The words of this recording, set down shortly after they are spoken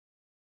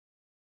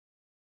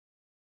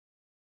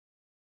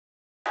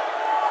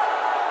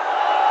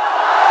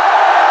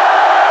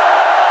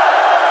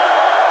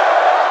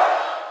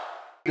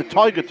The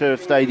Tiger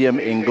Turf Stadium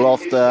in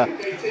Gloucester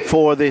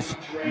for this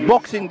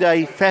Boxing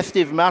Day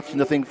festive match.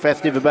 Nothing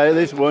festive about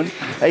this one.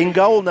 In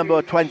goal,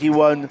 number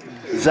 21,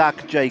 Zach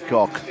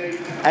Jaycock.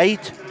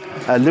 8,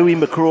 Louis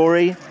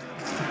McCrory.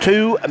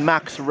 2,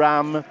 Max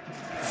Ram.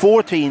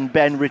 14,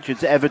 Ben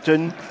Richards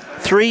Everton.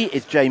 3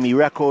 is Jamie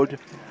Record.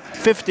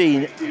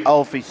 15,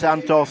 Alfie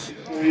Santos.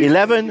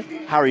 11,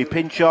 Harry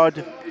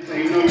Pinchard.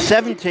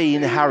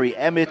 17, Harry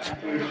Emmett.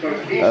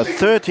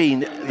 13,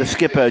 the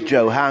skipper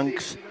Joe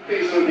Hanks.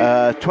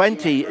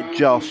 20,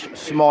 Josh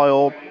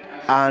Smile,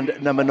 and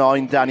number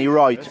 9, Danny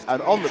Wright.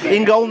 And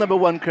in goal, number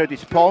 1,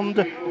 Curtis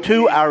Pond.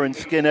 2, Aaron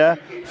Skinner.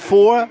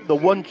 4, the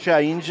one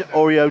change,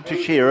 Oreo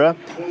Teixeira.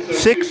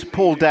 6,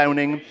 Paul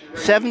Downing.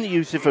 7,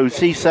 Yusufu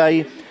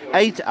Cisse.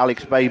 8,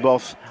 Alex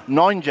Babos.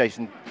 9,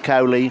 Jason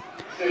Cowley.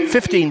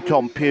 15,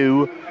 Tom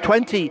Pugh.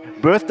 20,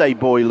 birthday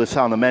boy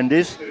Lasana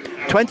Mendes.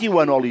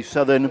 21, Ollie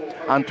Southern.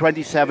 And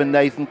 27,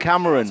 Nathan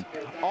Cameron.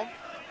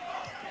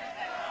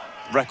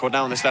 Record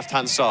now on this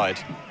left-hand side.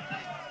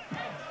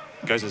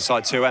 Goes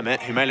inside to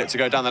Emmett, who may look to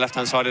go down the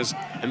left-hand side as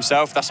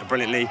himself. That's a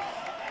brilliantly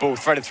ball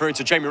threaded through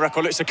to Jamie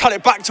Record. Looks to cut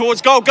it back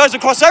towards goal. Goes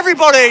across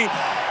everybody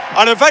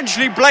and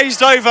eventually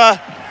blazed over.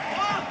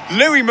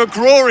 Louis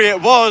McCrory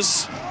it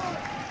was.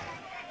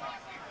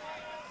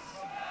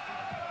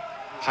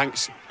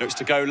 Hanks looks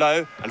to go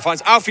low and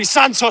finds Alfie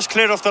Santos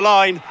cleared off the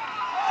line.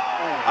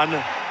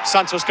 And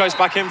Santos goes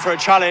back in for a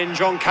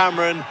challenge on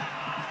Cameron.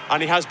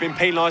 And he has been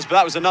penalised, but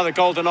that was another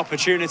golden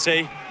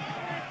opportunity.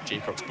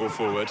 Jaycock's ball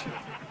forward.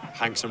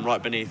 Hanks and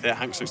right beneath it.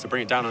 Hanks looks to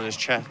bring it down on his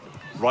chest.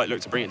 Right look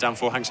to bring it down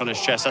for Hanks on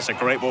his chest. That's a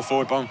great ball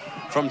forward bomb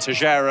from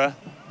Teixeira.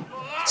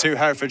 2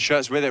 Hereford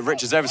shirts with it.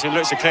 Richards Everton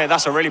looks to clear.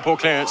 That's a really poor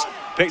clearance.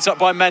 Picked up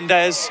by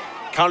Mendes.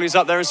 Cowley's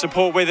up there in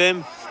support with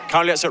him.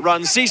 Cowley lets it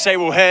run. Cisse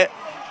will hit.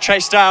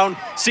 Chased down.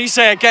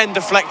 Cisse again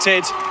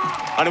deflected.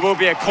 And it will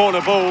be a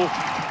corner ball.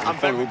 And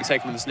corner will be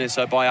taken on this near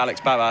side by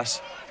Alex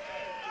Babas.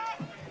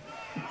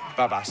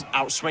 Babas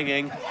out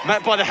swinging,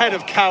 met by the head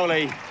of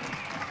Cowley,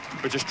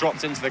 but just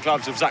dropped into the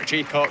gloves of Zach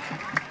Jaycock.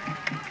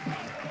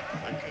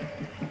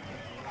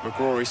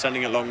 McCrory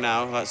sending it long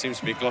now. That seems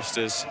to be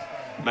Gloucester's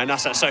main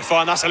asset so far,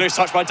 and that's a loose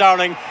touch by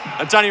Downing.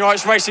 And Danny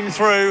Wright's racing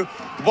through,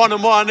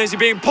 1-on-1. Is he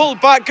being pulled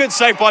back? Good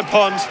save by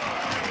Pond.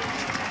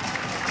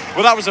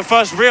 Well, that was the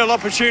first real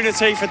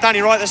opportunity for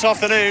Danny Wright this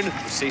afternoon.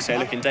 Cisse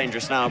looking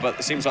dangerous now, but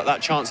it seems like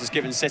that chance has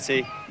given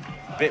City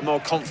a bit more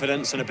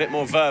confidence and a bit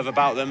more verve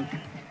about them.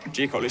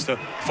 Jaycock looks to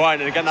fire,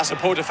 and again that's a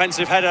poor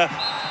defensive header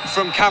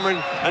from Cameron,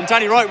 and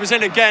Danny Wright was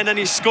in again and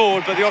he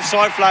scored, but the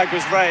offside flag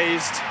was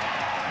raised.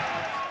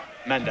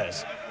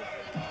 Mendes.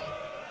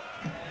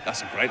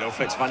 That's a great little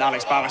flick to find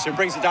Alex Babas, who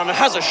brings it down and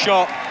has a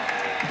shot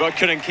but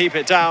couldn't keep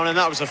it down, and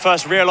that was the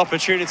first real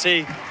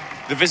opportunity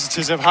the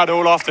visitors have had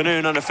all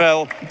afternoon, and it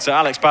fell to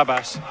Alex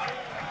Babas.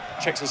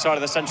 Checks inside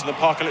of the centre of the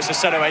park and looks to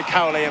set away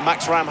Cowley, and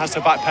Max Ram has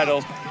to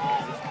backpedal.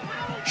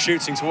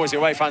 Shooting towards the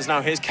away fans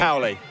now. Here's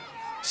Cowley.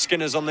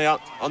 Skinner's on the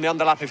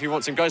underlap if he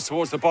wants him, goes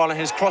towards the bar, and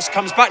his cross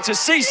comes back to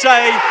Cisse,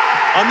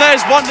 and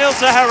there's 1-0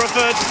 to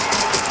Hereford.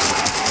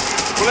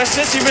 Well, a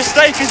City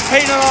mistake is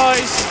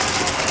penalised,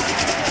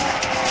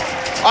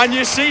 and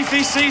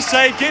Yusufu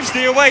Cisse gives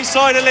the away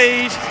side a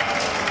lead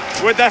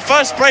with their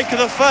first break of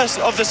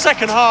the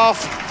second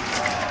half,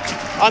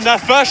 and their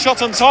first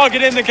shot on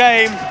target in the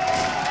game.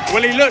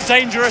 Well, he looked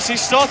dangerous. He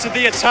started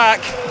the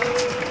attack.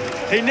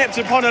 He nipped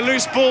upon a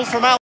loose ball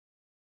from out.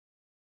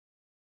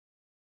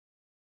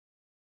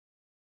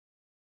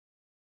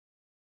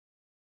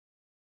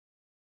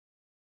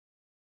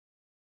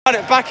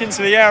 It back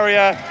into the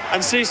area,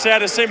 and Cisse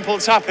had a simple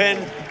tap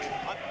in.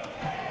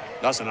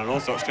 That's an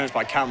unorthodox clearance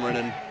by Cameron,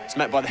 and it's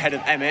met by the head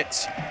of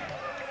Emmett.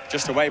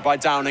 Just away by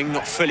Downing,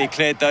 not fully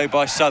cleared though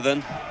by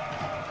Southern.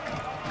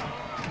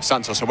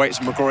 Santos awaits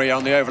McCrory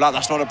on the overlap.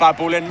 That's not a bad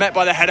ball in, met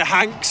by the head of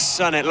Hanks,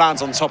 and it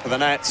lands on top of the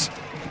net.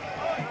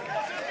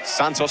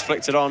 Santos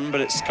flicked it on,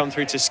 but it's come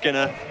through to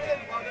Skinner.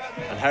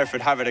 And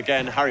Hereford have it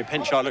again. Harry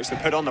Pinchard looks to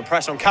put on the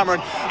press on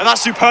Cameron, and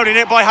that's superbly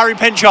hit by Harry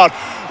Pinchard.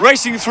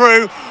 Racing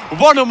through,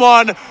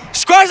 1-on-1,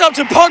 squares up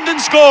to Pond and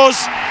scores.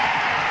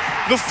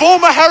 The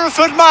former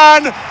Hereford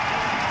man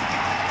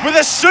with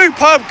a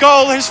superb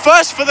goal, his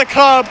first for the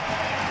club.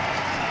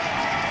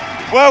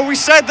 Well, we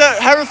said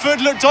that Hereford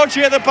looked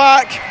dodgy at the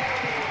back,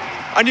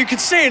 and you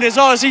could see in his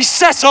eyes, he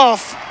set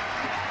off.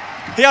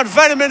 He had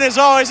venom in his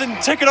eyes and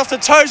took it off the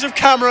toes of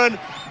Cameron.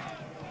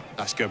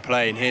 That's good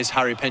play, and here's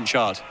Harry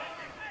Pinchard.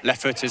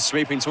 Left-footed,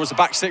 sweeping towards the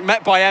back stick,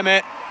 met by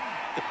Emmett.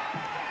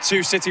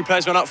 2 City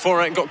players went up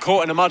for it and got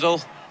caught in a muddle.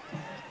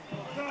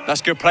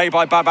 That's good play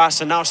by Babas,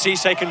 and now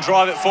Cisse can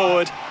drive it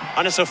forward,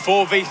 and it's a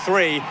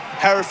 4v3.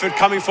 Hereford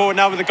coming forward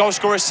now with the goal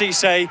scorer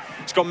Cisse.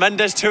 He's got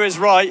Mendes to his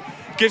right,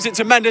 gives it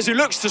to Mendes, who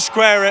looks to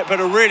square it, but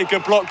a really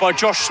good block by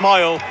Josh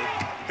Smile.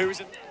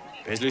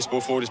 His loose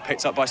ball forward is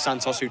picked up by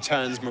Santos, who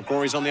turns.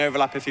 McCrory's on the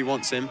overlap if he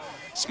wants him.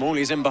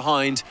 Smalley's in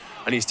behind,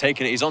 and he's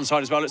taking it. He's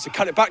onside as well. Looks to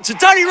cut it back to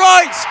Danny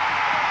Wright,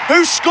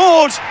 who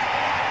scored.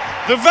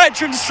 The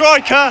veteran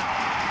striker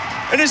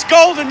in his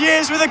golden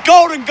years with a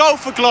golden goal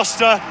for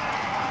Gloucester.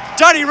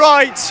 Danny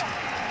Wright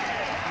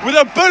with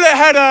a bullet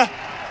header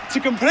to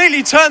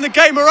completely turn the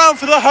game around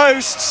for the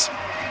hosts.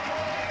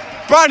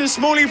 Brandon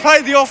Smalley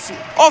played the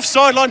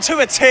offside line to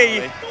a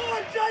T.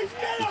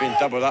 He's been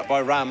doubled up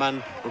by Ram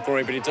and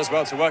McCrory, but he does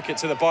well to work it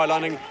to the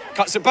byline and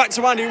cuts it back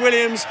to Andy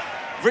Williams.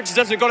 Richards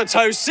definitely got a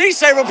toe.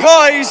 Cisse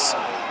replies.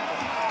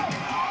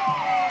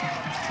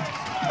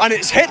 And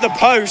it's hit the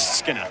post.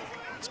 Skinner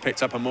has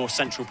picked up a more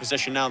central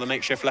position now, the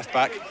makeshift left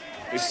back,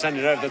 who's sent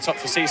it over the top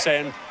for Cisse,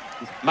 and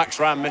Max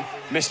Ram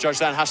misjudged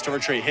that and has to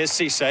retreat. Here's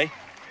Cisse.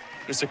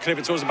 Just to clip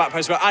it towards the back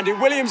post where Andy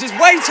Williams is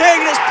waiting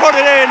and it's put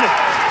it in.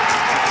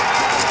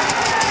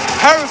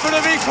 Hereford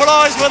have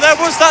equalised, but there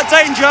was that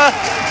danger.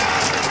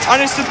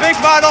 And it's the big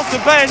man off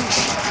the bench,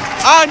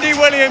 Andy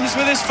Williams,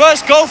 with his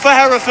first goal for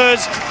Hereford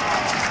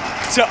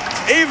to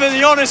even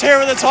the honours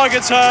here at the Tiger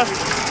Turf.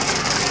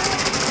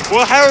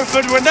 Well,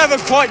 Hereford were never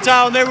quite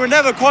down, they were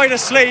never quite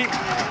asleep.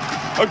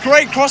 A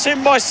great cross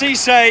in by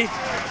Cisse,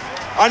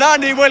 and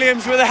Andy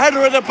Williams with a header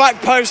at the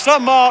back post,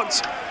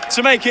 unmarked,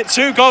 to make it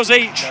 2 goals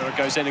each. There it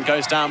goes in and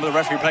goes down, but the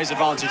referee plays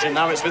advantage, and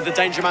now it's with the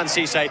danger man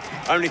Cisse.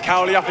 Only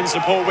Cowley up in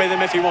support with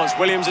him if he wants.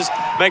 Williams is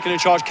making a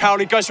charge.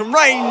 Cowley goes from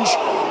range,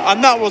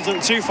 and that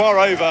wasn't too far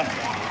over.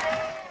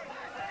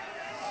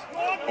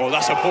 Oh,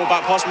 that's a pull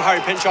back pass from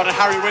Harry Pinchard, and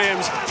Harry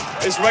Williams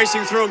is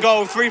racing through on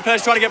goal. 3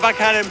 players trying to get back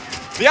at him.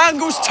 The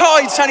angle's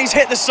tight, and he's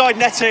hit the side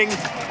netting.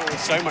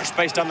 So much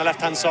space down the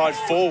left-hand side.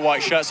 4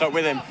 white shirts up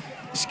with him.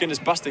 Skinner's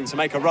busting to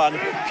make a run.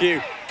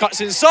 Pugh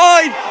cuts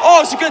inside.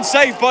 Oh, it's a good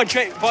save by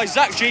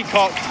Zach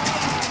Geacock.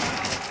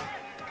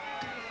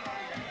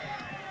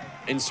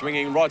 In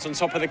swinging right on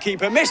top of the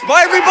keeper. Missed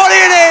by everybody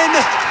and in.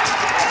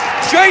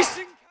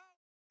 Jason.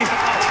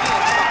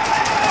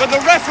 But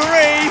the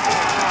referee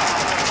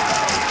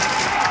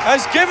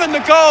has given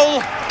the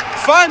goal.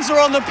 Fans are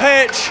on the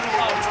pitch.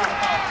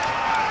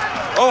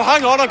 Oh,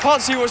 hang on, I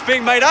can't see what's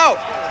being made out.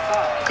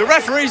 The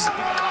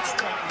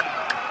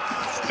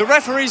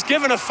referee's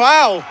given a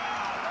foul.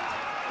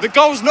 The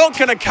goal's not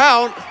going to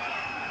count.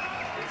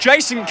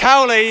 Jason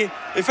Cowley,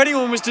 if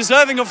anyone was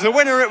deserving of the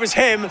winner, it was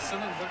him.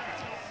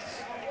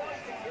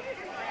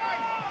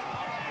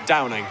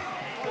 Downing.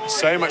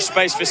 So much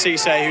space for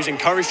Cisse, who's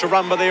encouraged to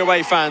run by the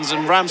away fans,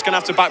 and Ram's going to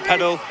have to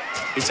backpedal.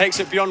 He takes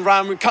it beyond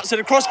Ram, cuts it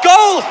across,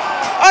 goal!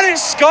 And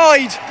it's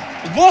skied.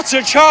 What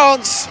a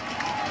chance.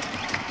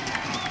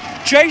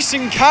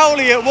 Jason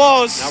Cowley it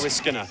was. Now with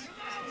Skinner.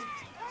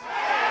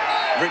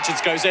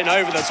 Richards goes in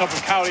over the top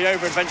of Cowley,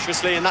 over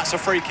adventurously, and that's a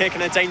free kick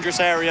in a dangerous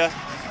area.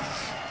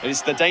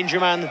 It's the danger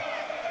man,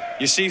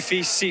 Yusufi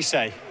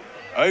Cisse,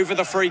 over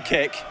the free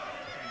kick.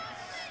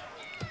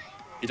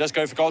 He does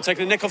go for goal,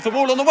 taking a nick off the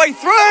wall on the way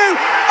through,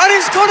 and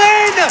it's gone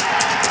in!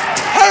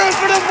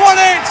 Hereford have won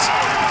it!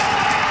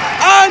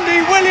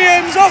 Andy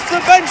Williams off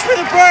the bench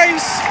with a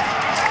brace.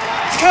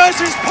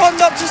 Curtis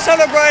Pond up to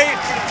celebrate,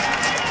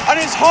 and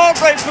it's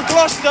heartbreak for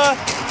Gloucester,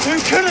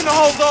 who couldn't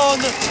hold on.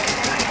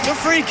 The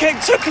free kick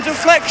took a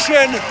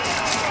deflection,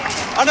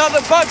 and at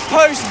the back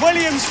post,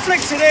 Williams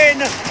flicked it in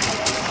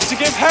to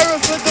give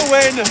Hereford the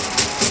win.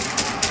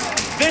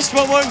 This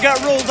one won't get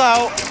ruled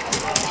out.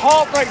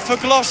 Heartbreak for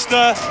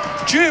Gloucester,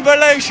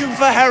 jubilation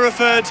for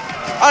Hereford,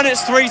 and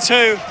it's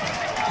 3-2.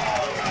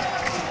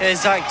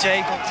 Here's Zach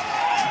Geacock.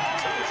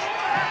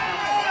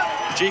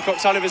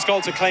 Geacock's out of his goal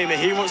to claim it.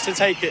 He wants to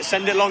take it,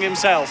 send it long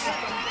himself.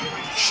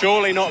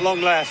 Surely not long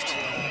left.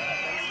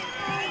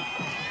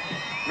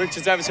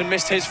 Richards Everton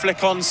missed his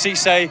flick on.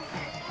 Cisse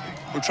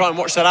will try and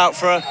watch that out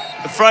for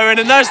the throw-in,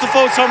 and there's the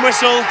full-time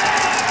whistle.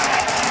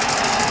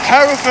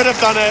 Hereford have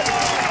done it.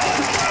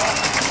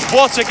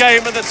 What a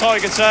game at the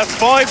Tiger Turf.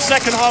 5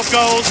 second-half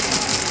goals.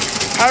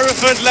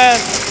 Hereford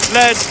led,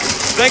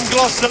 then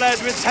Gloucester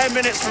led with 10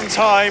 minutes from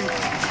time.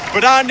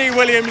 But Andy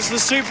Williams, the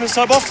super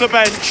sub off the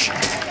bench,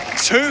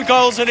 2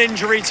 goals in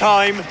injury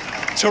time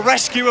to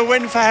rescue a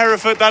win for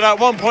Hereford that at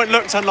one point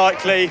looked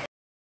unlikely.